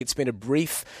It's been a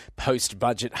brief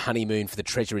post-budget honeymoon for the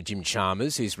Treasurer Jim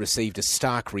Chalmers, who's received a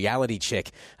stark reality check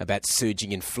about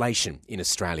surging inflation in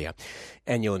Australia.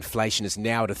 Annual inflation is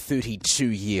now at a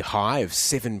 32-year high of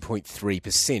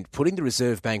 7.3%, putting the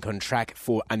Reserve Bank on track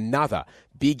for another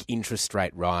big interest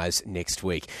rate rise next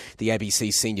week. The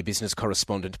ABC senior business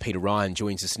correspondent Peter Ryan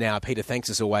joins us now. Peter, thanks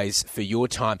as always for your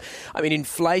time. I mean,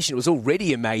 inflation was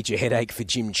already a major headache for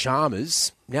Jim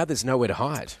Chalmers. Now there's nowhere to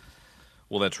hide.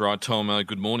 Well, that's right, Tom.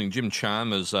 Good morning. Jim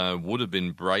Chalmers would have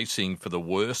been bracing for the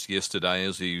worst yesterday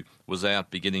as he was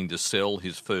out beginning to sell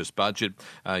his first budget.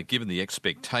 Given the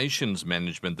expectations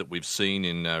management that we've seen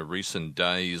in recent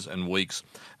days and weeks,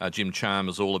 Jim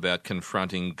Chalmers all about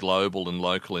confronting global and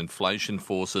local inflation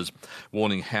forces,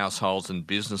 warning households and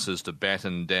businesses to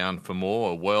batten down for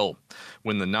more. Well,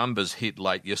 when the numbers hit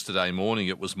late yesterday morning,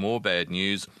 it was more bad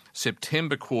news.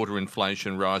 September quarter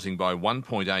inflation rising by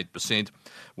 1.8%,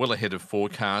 well ahead of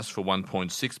forecast for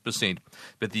 1.6%.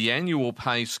 But the annual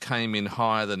pace came in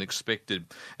higher than expected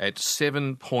at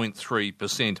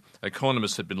 7.3%.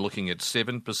 Economists had been looking at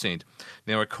 7%.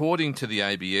 Now, according to the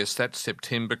ABS, that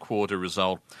September quarter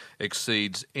result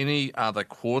exceeds any other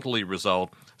quarterly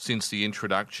result since the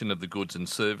introduction of the goods and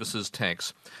services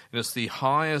tax. And it's the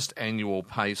highest annual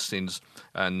pace since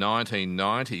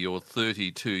 1990, or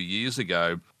 32 years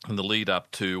ago, in the lead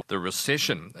up to the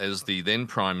recession, as the then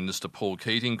Prime Minister Paul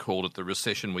Keating called it, the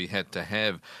recession we had to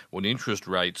have when interest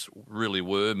rates really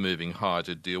were moving high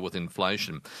to deal with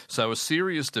inflation. So a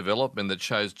serious development that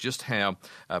shows just how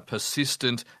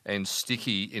persistent and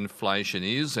sticky inflation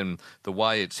is, and the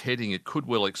way it's heading, it could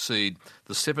well exceed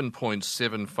the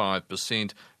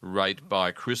 7.75% rate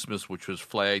by Christmas, which was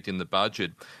flagged in the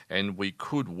budget, and we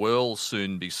could well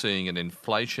soon be seeing an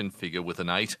inflation figure with an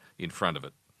 8 in front of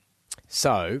it.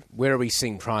 So, where are we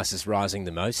seeing prices rising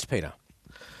the most, Peter?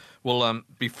 Well,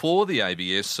 before the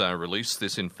ABS released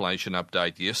this inflation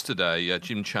update yesterday,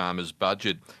 Jim Chalmers'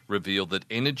 budget revealed that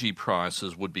energy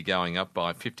prices would be going up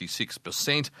by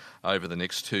 56% over the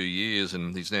next 2 years,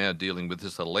 and he's now dealing with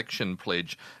this election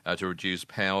pledge to reduce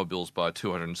power bills by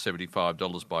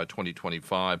 $275 by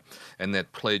 2025, and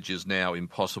that pledge is now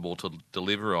impossible to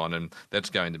deliver on, and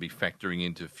that's going to be factoring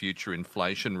into future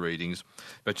inflation readings.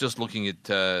 But just looking at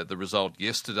the result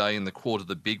yesterday in the quarter,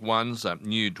 the big ones,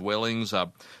 new dwellings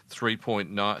up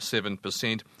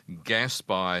 3.7%, gas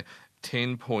by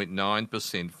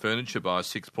 10.9%, furniture by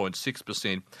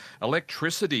 6.6%,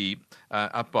 electricity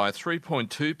up by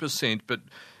 3.2%, but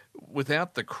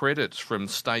without the credits from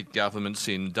state governments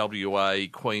in WA,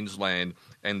 Queensland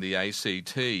and the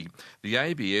ACT, the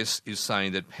ABS is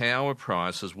saying that power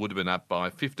prices would have been up by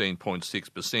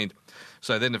 15.6%.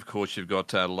 So then, of course, you've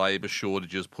got labour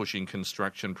shortages pushing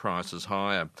construction prices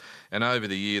higher. And over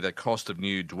the year, the cost of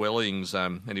new dwellings,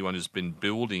 anyone who's been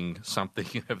building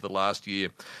something over the last year,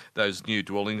 those new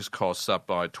dwellings costs up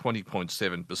by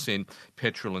 20.7%,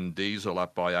 petrol and diesel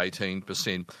up by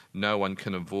 18%. No one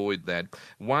can avoid that.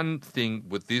 One thing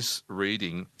with this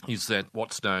reading is that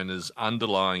what's known as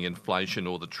underlying inflation,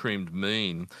 or the trimmed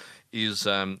mean, is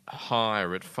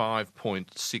higher at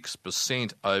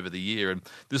 5.6% over the year. And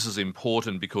this is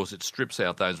important because it strips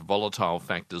out those volatile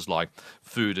factors like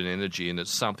food and energy, and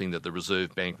it's something that the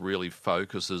Reserve Bank really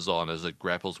focuses on as it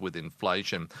grapples with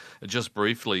inflation. Just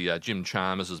briefly, Jim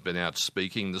Chalmers has been out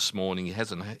speaking this morning. He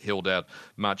hasn't held out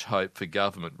much hope for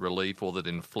government relief or that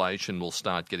inflation will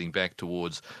start getting back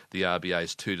towards the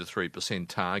RBA's 2 to 3%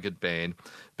 target band.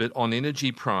 But on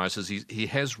energy prices, he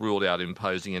has ruled out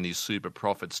imposing any super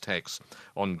profits tax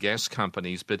on gas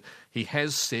companies, but he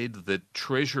has said that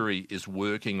Treasury is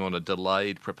working on a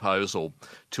delayed proposal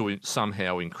to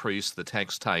somehow increase the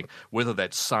tax take. Whether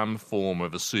that's some form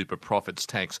of a super profits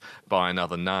tax by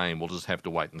another name, we'll just have to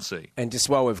wait and see. And just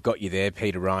while we've got you there,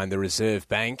 Peter Ryan, the Reserve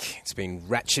Bank, it's been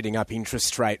ratcheting up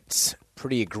interest rates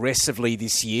pretty aggressively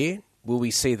this year. Will we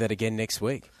see that again next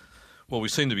week? Well, we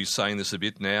seem to be saying this a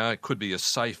bit now. It could be a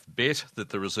safe bet that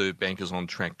the Reserve Bank is on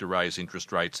track to raise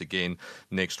interest rates again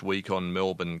next week on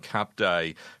Melbourne Cup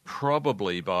Day,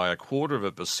 probably by a quarter of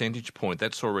a percentage point.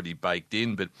 That's already baked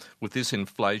in, but with this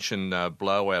inflation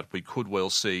blowout, we could well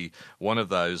see one of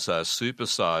those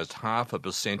supersized half a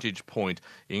percentage point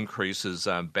increases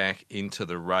back into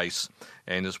the race.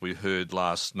 And as we heard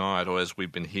last night, or as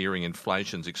we've been hearing,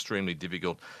 inflation's extremely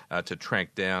difficult to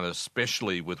track down,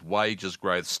 especially with wages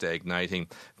growth stagnating,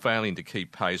 failing to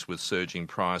keep pace with surging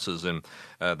prices. And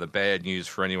the bad news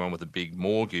for anyone with a big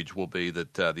mortgage will be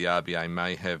that the RBA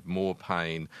may have more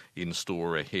pain in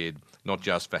store ahead, not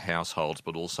just for households,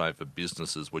 but also for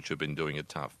businesses, which have been doing it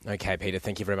tough. Okay, Peter,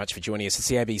 thank you very much for joining us. It's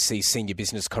the ABC senior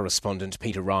business correspondent,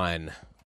 Peter Ryan.